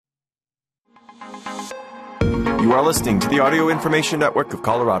You are listening to the Audio Information Network of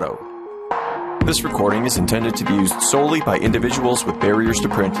Colorado. This recording is intended to be used solely by individuals with barriers to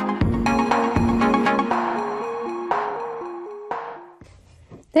print.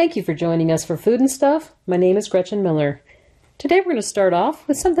 Thank you for joining us for Food and Stuff. My name is Gretchen Miller. Today we're going to start off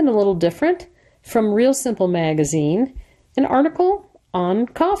with something a little different from Real Simple Magazine, an article on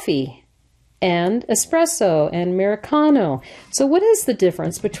coffee and espresso and Americano. So what is the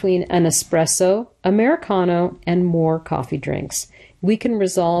difference between an espresso, Americano, and more coffee drinks? We can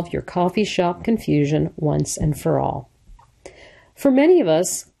resolve your coffee shop confusion once and for all. For many of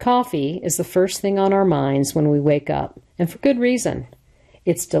us, coffee is the first thing on our minds when we wake up, and for good reason.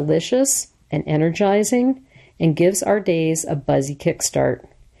 It's delicious and energizing and gives our days a buzzy kickstart.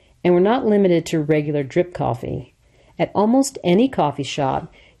 And we're not limited to regular drip coffee. At almost any coffee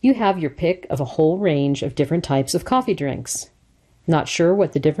shop, you have your pick of a whole range of different types of coffee drinks. Not sure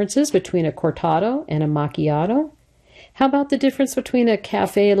what the difference is between a cortado and a macchiato? How about the difference between a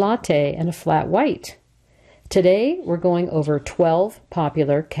cafe latte and a flat white? Today, we're going over 12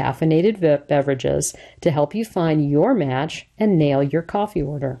 popular caffeinated beverages to help you find your match and nail your coffee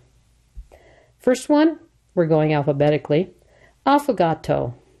order. First one, we're going alphabetically.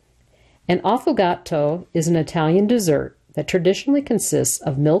 Affogato. An affogato is an Italian dessert that traditionally consists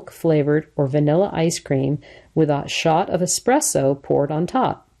of milk-flavored or vanilla ice cream with a shot of espresso poured on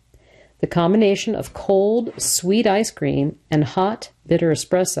top. The combination of cold, sweet ice cream and hot, bitter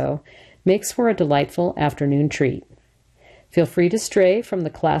espresso makes for a delightful afternoon treat. Feel free to stray from the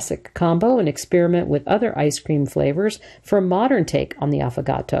classic combo and experiment with other ice cream flavors for a modern take on the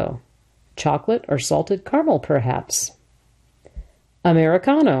affogato. Chocolate or salted caramel, perhaps.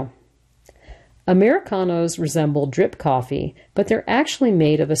 Americano. Americanos resemble drip coffee, but they're actually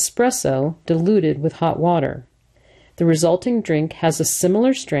made of espresso diluted with hot water. The resulting drink has a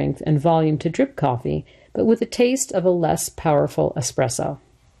similar strength and volume to drip coffee, but with a taste of a less powerful espresso.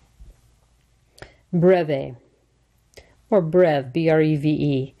 Breve, or breve,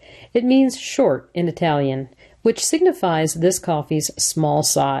 B-R-E-V-E. It means short in Italian, which signifies this coffee's small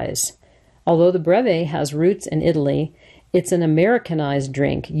size. Although the breve has roots in Italy, it's an Americanized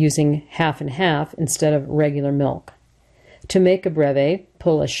drink using half and half instead of regular milk. To make a breve,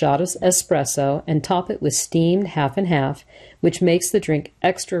 pull a shot of espresso and top it with steamed half and half, which makes the drink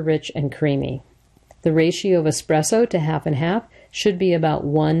extra rich and creamy. The ratio of espresso to half and half should be about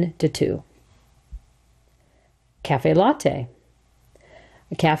 1:2. Cafe latte.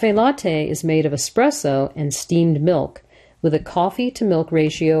 A cafe latte is made of espresso and steamed milk with a coffee-to-milk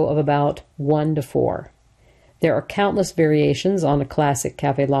ratio of about 1:4. There are countless variations on a classic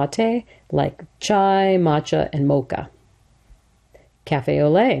cafe latte, like chai, matcha, and mocha. Café au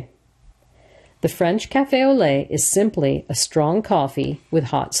lait. The French café au lait is simply a strong coffee with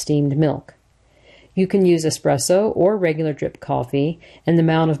hot steamed milk. You can use espresso or regular drip coffee, and the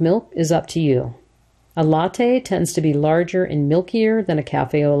amount of milk is up to you. A latte tends to be larger and milkier than a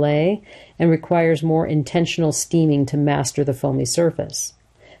café au lait and requires more intentional steaming to master the foamy surface.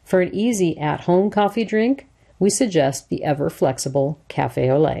 For an easy at-home coffee drink, we suggest the ever-flexible café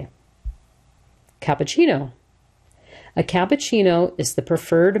au lait. Cappuccino. A cappuccino is the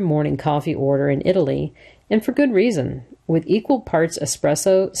preferred morning coffee order in Italy, and for good reason. With equal parts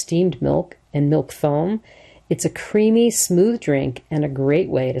espresso, steamed milk, and milk foam, it's a creamy, smooth drink and a great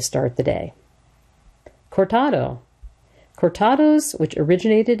way to start the day. Cortado. Cortados, which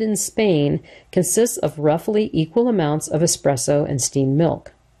originated in Spain, consist of roughly equal amounts of espresso and steamed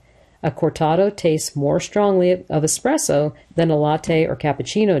milk. A cortado tastes more strongly of espresso than a latte or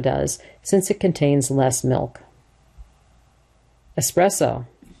cappuccino does, since it contains less milk. Espresso.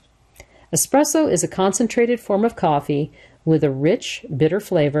 Espresso is a concentrated form of coffee with a rich, bitter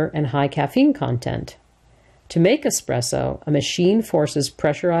flavor and high caffeine content. To make espresso, a machine forces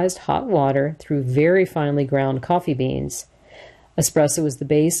pressurized hot water through very finely ground coffee beans. Espresso is the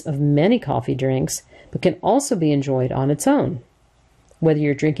base of many coffee drinks, but can also be enjoyed on its own. Whether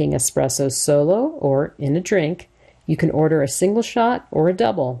you're drinking espresso solo or in a drink, you can order a single shot or a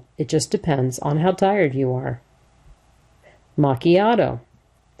double. It just depends on how tired you are. Macchiato.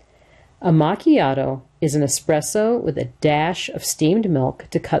 A macchiato is an espresso with a dash of steamed milk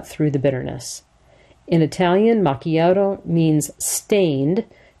to cut through the bitterness. In Italian, macchiato means stained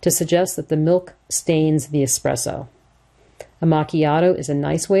to suggest that the milk stains the espresso. A macchiato is a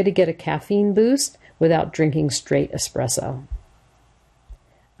nice way to get a caffeine boost without drinking straight espresso.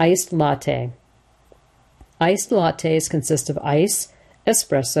 Iced latte. Iced lattes consist of ice,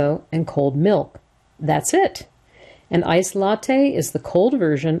 espresso, and cold milk. That's it. An iced latte is the cold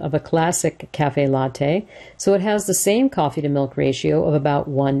version of a classic cafe latte, so it has the same coffee to milk ratio of about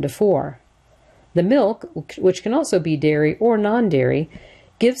 1:4. The milk, which can also be dairy or non-dairy,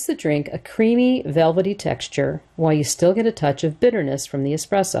 gives the drink a creamy, velvety texture while you still get a touch of bitterness from the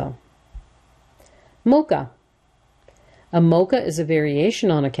espresso. Mocha. A mocha is a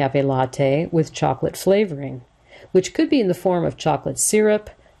variation on a cafe latte with chocolate flavoring, which could be in the form of chocolate syrup,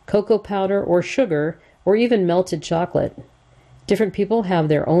 cocoa powder or sugar, or even melted chocolate. Different people have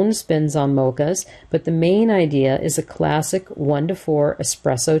their own spins on mochas, but the main idea is a classic 1-to-4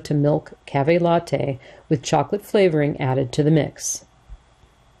 espresso to milk cafe latte with chocolate flavoring added to the mix.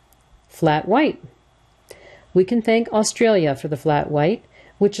 Flat white. We can thank Australia for the flat white,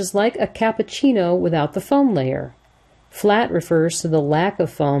 which is like a cappuccino without the foam layer. Flat refers to the lack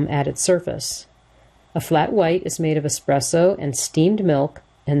of foam at its surface. A flat white is made of espresso and steamed milk,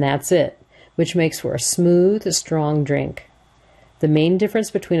 and that's it, which makes for a smooth, strong drink. The main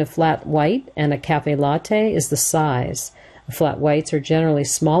difference between a flat white and a cafe latte is the size. Flat whites are generally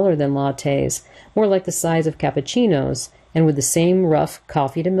smaller than lattes, more like the size of cappuccinos, and with the same rough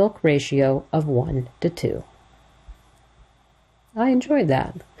coffee-to-milk ratio of 1-to-2. I enjoyed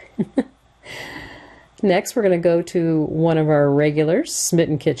that. Next, we're going to go to one of our regulars,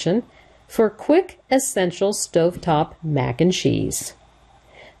 Smitten Kitchen, for quick, essential stovetop mac and cheese.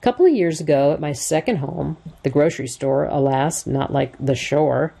 A couple of years ago at my second home, the grocery store, alas, not like the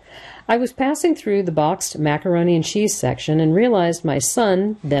shore, I was passing through the boxed macaroni and cheese section and realized my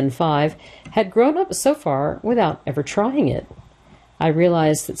son, then 5, had grown up so far without ever trying it. I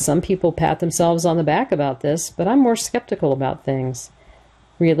realized that some people pat themselves on the back about this, but I'm more skeptical about things.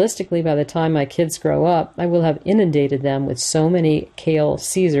 Realistically, by the time my kids grow up, I will have inundated them with so many kale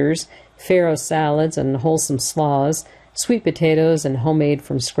Caesars, farro salads and wholesome slaws, sweet potatoes and homemade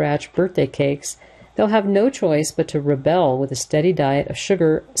from scratch birthday cakes, they'll have no choice but to rebel with a steady diet of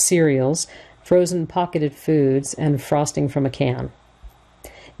sugar cereals, frozen pocketed foods, and frosting from a can.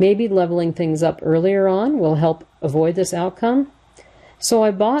 Maybe leveling things up earlier on will help avoid this outcome. So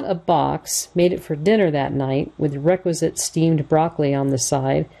I bought a box, made it for dinner that night, with requisite steamed broccoli on the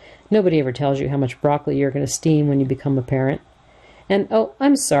side. Nobody ever tells you how much broccoli you're going to steam when you become a parent. And, oh,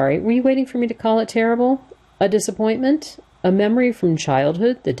 I'm sorry, were you waiting for me to call it terrible? A disappointment? A memory from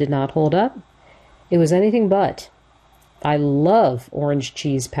childhood that did not hold up? It was anything but. I love orange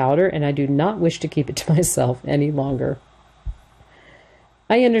cheese powder, and I do not wish to keep it to myself any longer.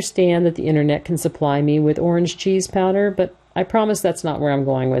 I understand that the internet can supply me with orange cheese powder, but I promise that's not where I'm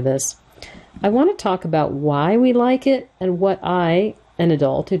going with this. I want to talk about why we like it and what I, an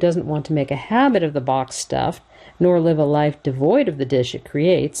adult who doesn't want to make a habit of the box stuff, nor live a life devoid of the dish it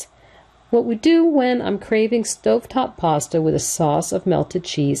creates, what we do when I'm craving stovetop pasta with a sauce of melted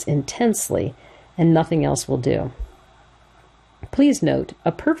cheese intensely, and nothing else will do. Please note,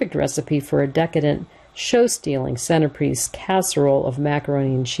 a perfect recipe for a decadent, show-stealing centerpiece casserole of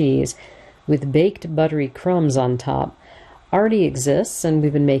macaroni and cheese with baked buttery crumbs on top already exists, and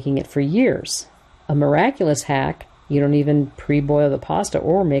we've been making it for years. A miraculous hack, you don't even pre-boil the pasta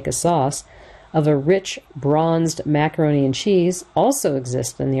or make a sauce, of a rich, bronzed macaroni and cheese also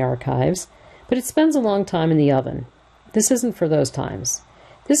exists in the archives, but it spends a long time in the oven. This isn't for those times.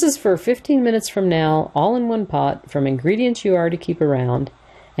 This is for 15 minutes from now, all in one pot, from ingredients you already keep around,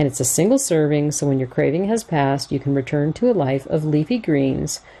 and it's a single serving, so when your craving has passed, you can return to a life of leafy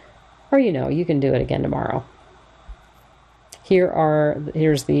greens, or you can do it again tomorrow.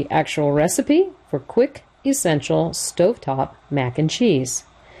 Here's the actual recipe for quick, essential stovetop mac and cheese.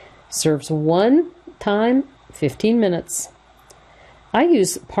 Serves one time, 15 minutes. I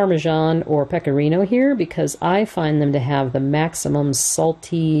use Parmesan or Pecorino here because I find them to have the maximum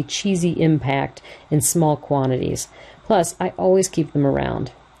salty, cheesy impact in small quantities. Plus, I always keep them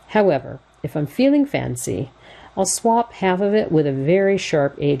around. However, if I'm feeling fancy, I'll swap half of it with a very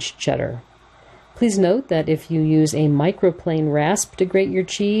sharp aged cheddar. Please note that if you use a microplane rasp to grate your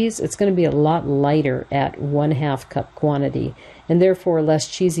cheese, it's going to be a lot lighter at 1/2 cup quantity, and therefore less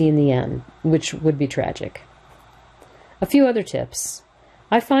cheesy in the end, which would be tragic. A few other tips.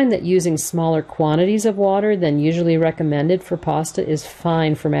 I find that using smaller quantities of water than usually recommended for pasta is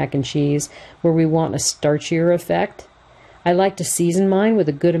fine for mac and cheese, where we want a starchier effect. I like to season mine with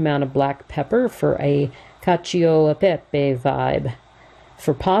a good amount of black pepper for a cacio e pepe vibe.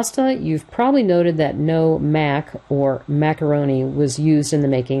 For pasta, you've probably noted that no mac or macaroni was used in the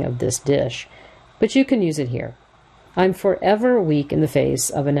making of this dish, but you can use it here. I'm forever weak in the face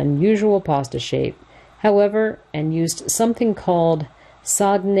of an unusual pasta shape, however, and used something called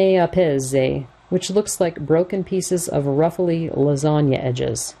sagne a pezze, which looks like broken pieces of ruffly lasagna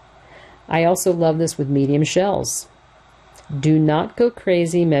edges. I also love this with medium shells. Do not go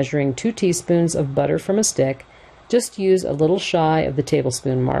crazy measuring 2 teaspoons of butter from a stick. Just use a little shy of the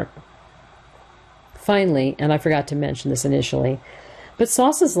tablespoon mark. Finally, and I forgot to mention this initially, but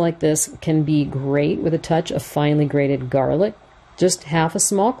sauces like this can be great with a touch of finely grated garlic. Just half a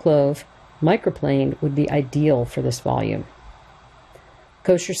small clove, microplaned, would be ideal for this volume.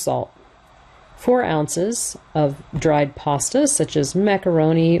 Kosher salt. 4 ounces of dried pasta, such as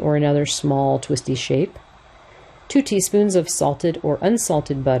macaroni or another small twisty shape. 2 teaspoons of salted or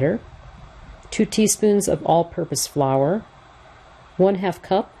unsalted butter. 2 teaspoons of all-purpose flour. 1/2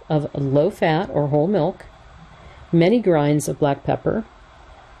 cup of low-fat or whole milk. Many grinds of black pepper.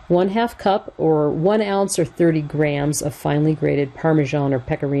 1/2 cup or 1 ounce or 30 grams of finely grated Parmesan or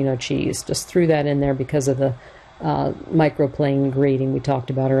Pecorino cheese. Just threw that in there because of the microplane grating we talked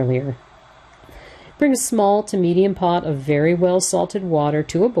about earlier. Bring a small to medium pot of very well salted water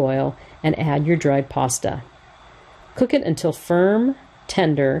to a boil and add your dried pasta. Cook it until firm,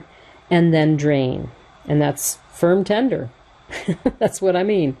 tender, and then drain. And that's firm tender. That's what I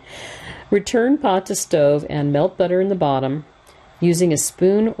mean. Return pot to stove and melt butter in the bottom. Using a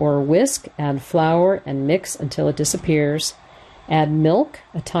spoon or whisk, add flour and mix until it disappears. Add milk,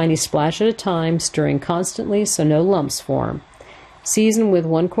 a tiny splash at a time, stirring constantly so no lumps form. Season with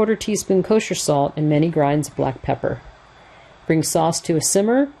 1/4 teaspoon kosher salt and many grinds of black pepper. Bring sauce to a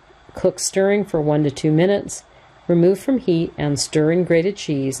simmer. Cook stirring for 1 to 2 minutes. Remove from heat and stir in grated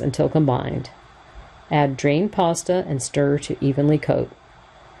cheese until combined. Add drained pasta and stir to evenly coat.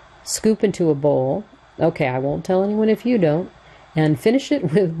 Scoop into a bowl. Okay, I won't tell anyone if you don't. And finish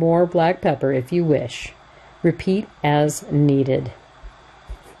it with more black pepper if you wish. Repeat as needed.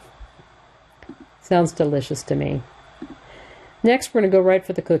 Sounds delicious to me. Next, we're going to go right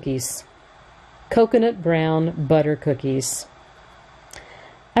for the cookies. Coconut brown butter cookies.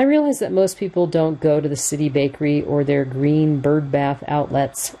 I realize that most people don't go to the City Bakery or their green bird bath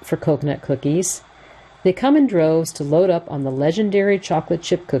outlets for coconut cookies. They come in droves to load up on the legendary chocolate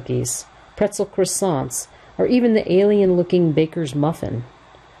chip cookies, pretzel croissants, or even the alien-looking baker's muffin.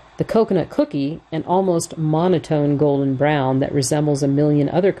 The coconut cookie, an almost monotone golden brown that resembles a million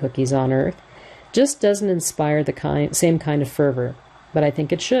other cookies on Earth, just doesn't inspire the same kind of fervor, but I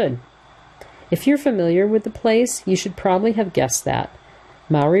think it should. If you're familiar with the place, you should probably have guessed that.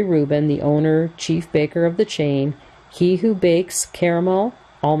 Maury Rubin, the owner, chief baker of the chain, he who bakes caramel,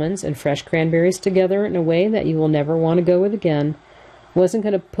 almonds, and fresh cranberries together in a way that you will never want to go with again, wasn't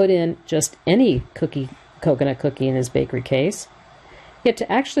going to put in just any coconut cookie in his bakery case. Yet to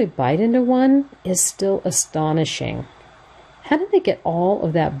actually bite into one is still astonishing. How did they get all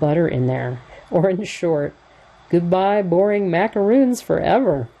of that butter in there? Or in short, goodbye boring macaroons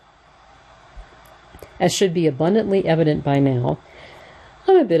forever. As should be abundantly evident by now,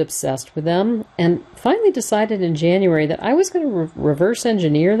 I'm a bit obsessed with them, and finally decided in January that I was going to reverse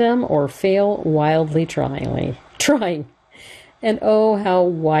engineer them or fail wildly trying. And oh, how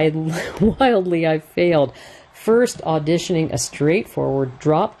wildly I failed. First auditioning a straightforward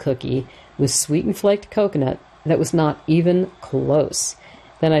drop cookie with sweetened flaked coconut that was not even close.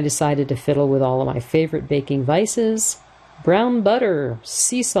 Then I decided to fiddle with all of my favorite baking vices: brown butter,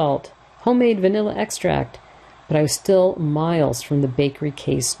 sea salt, homemade vanilla extract, but I was still miles from the bakery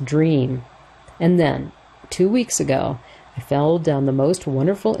case dream. And then, 2 weeks ago, I fell down the most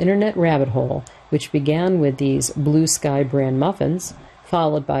wonderful internet rabbit hole, which began with these Blue Sky brand muffins,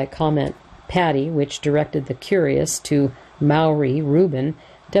 followed by a comment, Patty, which directed the curious to Maury Rubin,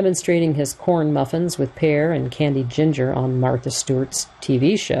 demonstrating his corn muffins with pear and candied ginger on Martha Stewart's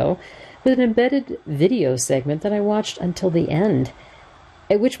TV show, with an embedded video segment that I watched until the end,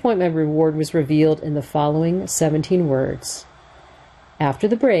 at which point my reward was revealed in the following 17 words. After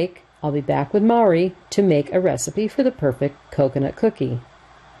the break, I'll be back with Maury to make a recipe for the perfect coconut cookie.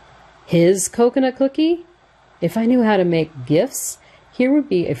 His coconut cookie? If I knew how to make GIFs, here would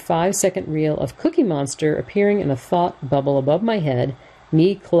be a 5-second reel of Cookie Monster appearing in a thought bubble above my head,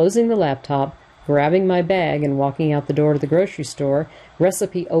 me closing the laptop, grabbing my bag and walking out the door to the grocery store,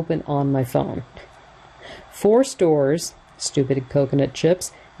 recipe open on my phone. 4 stores, stupid coconut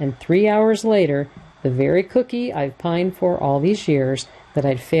chips, and 3 hours later, the very cookie I've pined for all these years, that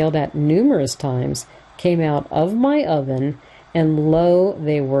I'd failed at numerous times, came out of my oven, and lo,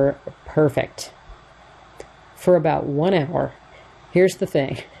 they were perfect. For about 1 hour. Here's the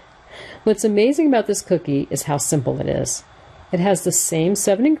thing. What's amazing about this cookie is how simple it is. It has the same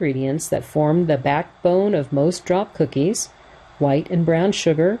 7 ingredients that form the backbone of most drop cookies: white and brown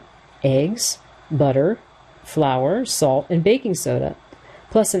sugar, eggs, butter, flour, salt, and baking soda,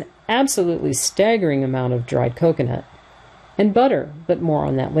 plus an absolutely staggering amount of dried coconut. And butter, but more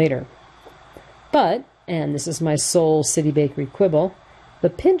on that later. But, and this is my sole City Bakery quibble, the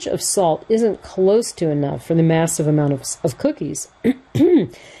pinch of salt isn't close to enough for the massive amount of cookies.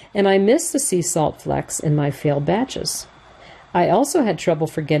 And I miss the sea salt flecks in my failed batches. I also had trouble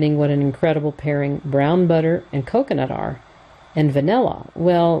forgetting what an incredible pairing brown butter and coconut are. And vanilla,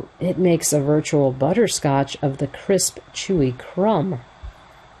 well, it makes a virtual butterscotch of the crisp, chewy crumb.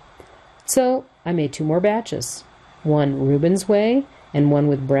 So I made 2 more batches, one Reuben's Way and one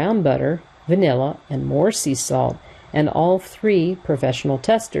with brown butter, vanilla, and more sea salt, and all 3 professional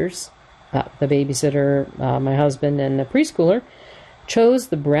testers, the babysitter, my husband, and the preschooler, chose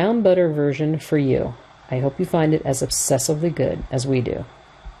the brown butter version for you. I hope you find it as obsessively good as we do.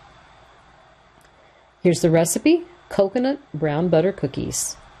 Here's the recipe: coconut brown butter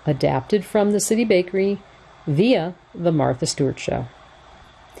cookies, adapted from the City Bakery via the Martha Stewart Show.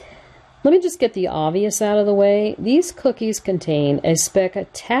 Let me just get the obvious out of the way. These cookies contain a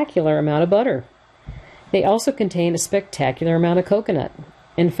spectacular amount of butter. They also contain a spectacular amount of coconut.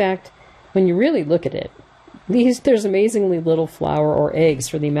 In fact, when you really look at it, there's amazingly little flour or eggs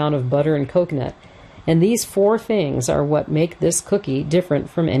for the amount of butter and coconut, and these 4 things are what make this cookie different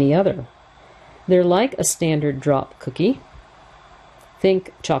from any other. They're like a standard drop cookie.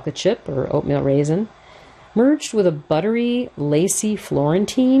 Think chocolate chip or oatmeal raisin, merged with a buttery, lacy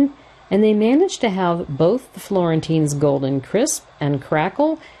Florentine, and they manage to have both the Florentine's golden crisp and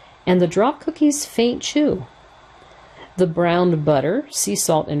crackle and the drop cookie's faint chew. The browned butter, sea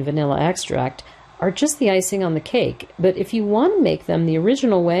salt, and vanilla extract are just the icing on the cake, but if you want to make them the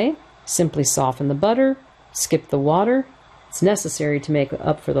original way, simply soften the butter, skip the water. It's necessary to make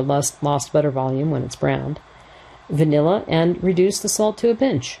up for the lost butter volume when it's browned, vanilla, and reduce the salt to a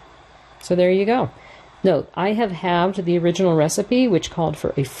pinch. So there you go. Note, I have halved the original recipe, which called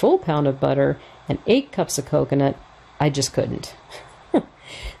for a full pound of butter and 8 cups of coconut. I just couldn't.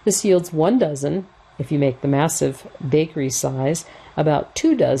 This yields 1 dozen, if you make the massive bakery size, about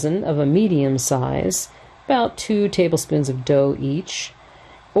 2 dozen of a medium size, about 2 tablespoons of dough each,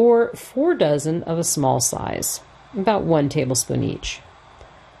 or 4 dozen of a small size, about 1 tablespoon each.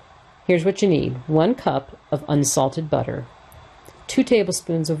 Here's what you need: 1 cup of unsalted butter, 2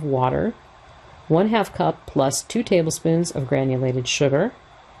 tablespoons of water, 1/2 cup plus 2 tablespoons of granulated sugar,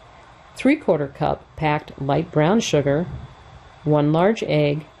 3/4 cup packed light brown sugar, 1 large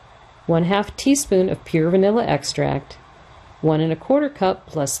egg, 1/2 teaspoon of pure vanilla extract, 1 1/4 cup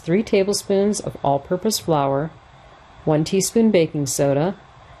plus 3 tablespoons of all-purpose flour, 1 teaspoon baking soda,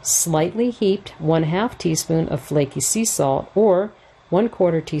 slightly heaped 1/2 teaspoon of flaky sea salt or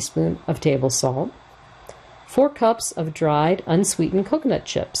 1/4 teaspoon of table salt, 4 cups of dried unsweetened coconut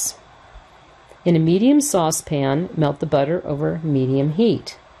chips. In a medium saucepan, melt the butter over medium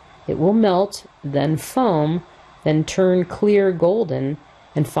heat. It will melt, then foam, then turn clear golden,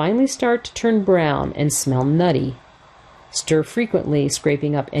 and finally start to turn brown and smell nutty. Stir frequently,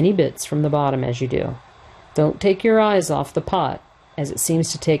 scraping up any bits from the bottom as you do. Don't take your eyes off the pot, as it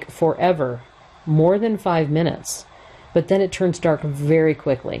seems to take forever, more than 5 minutes, but then it turns dark very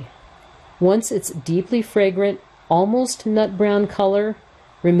quickly. Once it's deeply fragrant, almost nut brown color,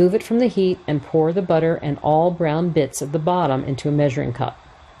 remove it from the heat and pour the butter and all brown bits at the bottom into a measuring cup.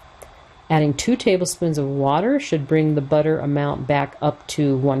 Adding 2 tablespoons of water should bring the butter amount back up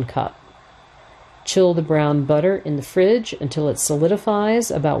to 1 cup. Chill the brown butter in the fridge until it solidifies,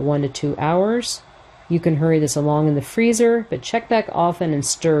 about 1 to 2 hours. You can hurry this along in the freezer, but check back often and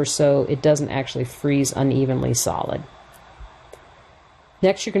stir so it doesn't actually freeze unevenly solid.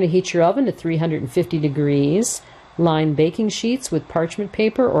 Next, you're going to heat your oven to 350 degrees. Line baking sheets with parchment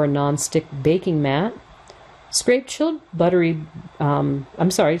paper or a non-stick baking mat. Scrape chilled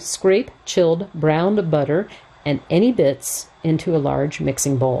browned butter and any bits into a large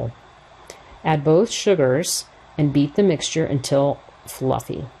mixing bowl. Add both sugars and beat the mixture until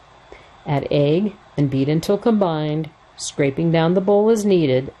fluffy. Add egg and beat until combined, scraping down the bowl as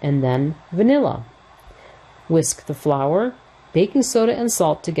needed, and then vanilla. Whisk the flour, baking soda, and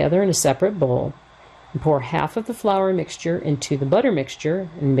salt together in a separate bowl. And pour half of the flour mixture into the butter mixture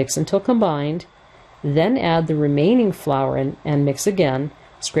and mix until combined. Then add the remaining flour and mix again,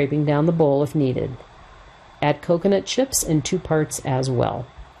 scraping down the bowl if needed. Add coconut chips in 2 parts as well.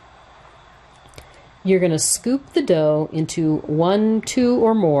 You're going to scoop the dough into 1, 2,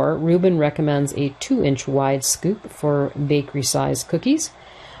 or more. Reuben recommends a 2-inch wide scoop for bakery-sized cookies.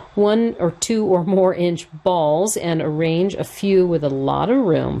 1 or 2 or more inch balls, and arrange a few with a lot of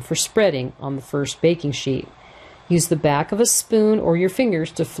room for spreading on the first baking sheet. Use the back of a spoon or your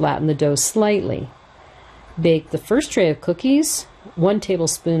fingers to flatten the dough slightly. Bake the first tray of cookies. 1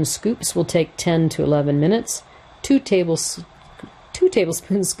 tablespoon scoops will take 10 to 11 minutes. 2 tablespoon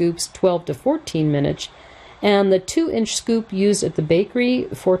scoops, 12 to 14 minutes. And the 2-inch scoop used at the bakery,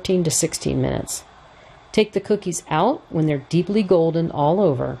 14 to 16 minutes. Take the cookies out when they're deeply golden all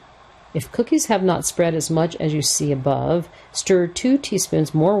over. If cookies have not spread as much as you see above, stir 2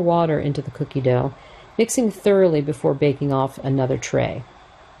 teaspoons more water into the cookie dough, mixing thoroughly before baking off another tray.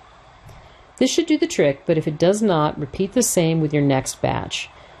 This should do the trick, but if it does not, repeat the same with your next batch.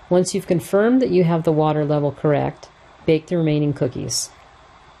 Once you've confirmed that you have the water level correct, bake the remaining cookies.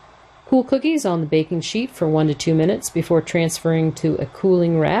 Cool cookies on the baking sheet for 1 to 2 minutes before transferring to a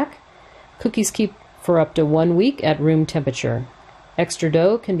cooling rack. Cookies keep for up to 1 week at room temperature. Extra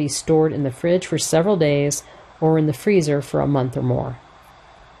dough can be stored in the fridge for several days or in the freezer for a month or more.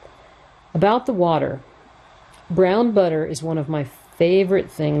 About the water. Brown butter is one of my favorite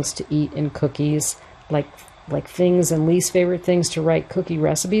things to eat in cookies, like things and least favorite things to write cookie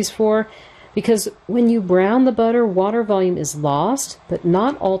recipes for, because when you brown the butter, water volume is lost, but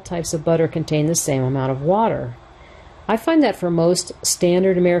not all types of butter contain the same amount of water. I find that for most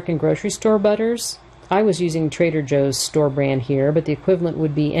standard American grocery store butters, I was using Trader Joe's store brand here, but the equivalent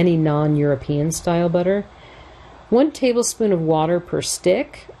would be any non-European style butter. 1 tablespoon of water per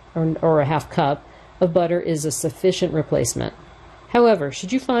stick, or a half cup, of butter is a sufficient replacement. However,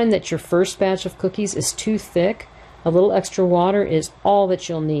 should you find that your first batch of cookies is too thick, a little extra water is all that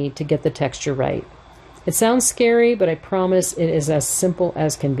you'll need to get the texture right. It sounds scary, but I promise it is as simple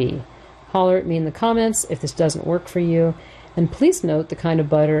as can be. Holler at me in the comments if this doesn't work for you, and please note the kind of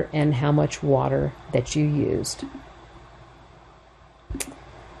butter and how much water that you used.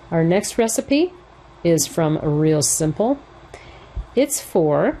 Our next recipe is from Real Simple. It's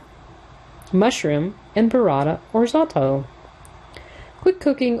for mushroom and burrata risotto. Quick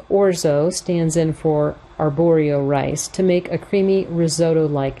cooking orzo stands in for arborio rice to make a creamy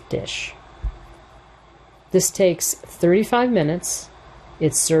risotto-like dish. This takes 35 minutes.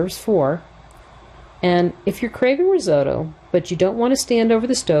 It serves 4. And if you're craving risotto, but you don't want to stand over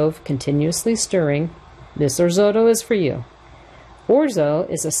the stove continuously stirring, this risotto is for you. Orzo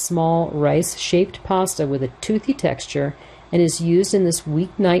is a small rice-shaped pasta with a toothy texture and is used in this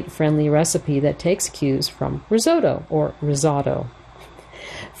weeknight-friendly recipe that takes cues from risotto or risotto.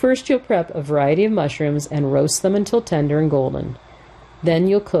 First, you'll prep a variety of mushrooms and roast them until tender and golden. Then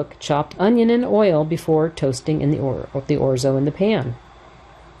you'll cook chopped onion in oil before toasting in the orzo in the pan.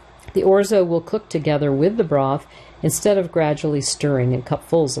 The orzo will cook together with the broth instead of gradually stirring in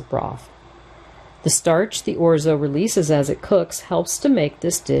cupfuls of broth. The starch the orzo releases as it cooks helps to make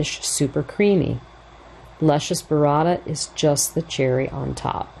this dish super creamy. Luscious burrata is just the cherry on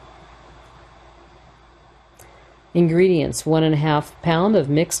top. Ingredients: 1.5 pounds of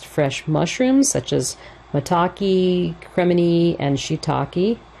mixed fresh mushrooms such as maitake, cremini, and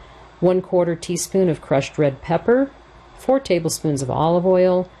shiitake, 1/4 teaspoon of crushed red pepper, 4 tablespoons of olive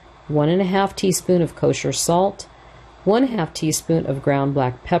oil, 1.5 teaspoon of kosher salt, 1/2 teaspoon of ground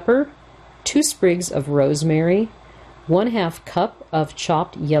black pepper, 2 sprigs of rosemary, 1/2 cup of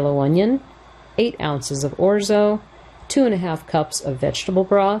chopped yellow onion, 8 ounces of orzo, 2.5 cups of vegetable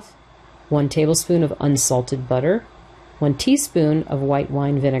broth, 1 tablespoon of unsalted butter, 1 teaspoon of white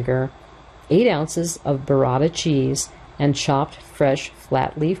wine vinegar, 8 ounces of burrata cheese, and chopped fresh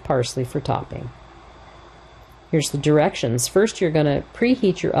flat leaf parsley for topping. Here's the directions. First, you're going to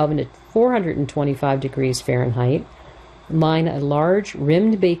preheat your oven at 425 degrees Fahrenheit. Line a large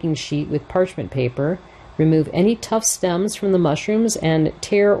rimmed baking sheet with parchment paper. Remove any tough stems from the mushrooms and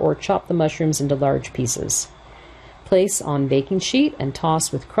tear or chop the mushrooms into large pieces. Place on baking sheet and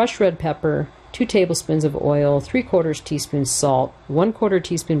toss with crushed red pepper, 2 tablespoons of oil, 3/4 teaspoon salt, 1/4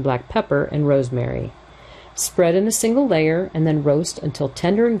 teaspoon black pepper, and rosemary. Spread in a single layer and then roast until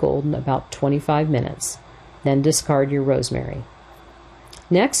tender and golden about 25 minutes. Then discard your rosemary.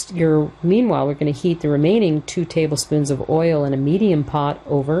 Next, meanwhile, we're going to heat the remaining 2 tablespoons of oil in a medium pot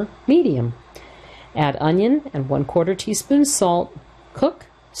over medium. Add onion and 1/4 teaspoon salt. Cook,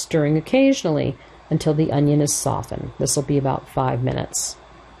 stirring occasionally until the onion is softened. This will be about 5 minutes.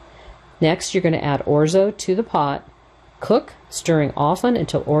 Next, you're going to add orzo to the pot. Cook, stirring often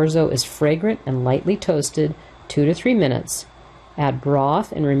until orzo is fragrant and lightly toasted, 2 to 3 minutes. Add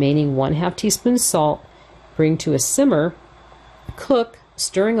broth and remaining 1/2 teaspoon salt. Bring to a simmer. Cook,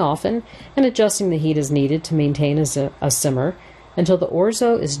 stirring often and adjusting the heat as needed to maintain a simmer until the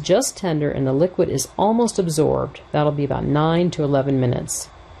orzo is just tender and the liquid is almost absorbed. That'll be about 9 to 11 minutes.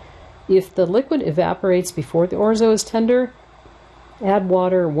 If the liquid evaporates before the orzo is tender, add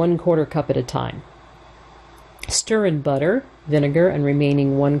water 1/4 cup at a time. Stir in butter, vinegar, and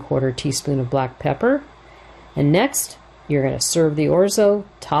remaining 1/4 teaspoon of black pepper. And next, you're going to serve the orzo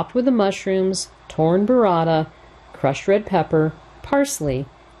topped with the mushrooms, torn burrata, crushed red pepper, parsley,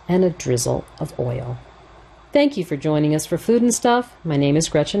 and a drizzle of oil. Thank you for joining us for Food and Stuff. My name is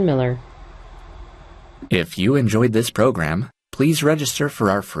Gretchen Miller. If you enjoyed this program, please register for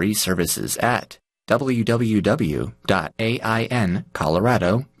our free services at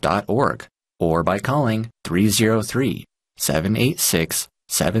www.aincolorado.org or by calling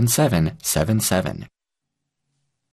 303-786-7777.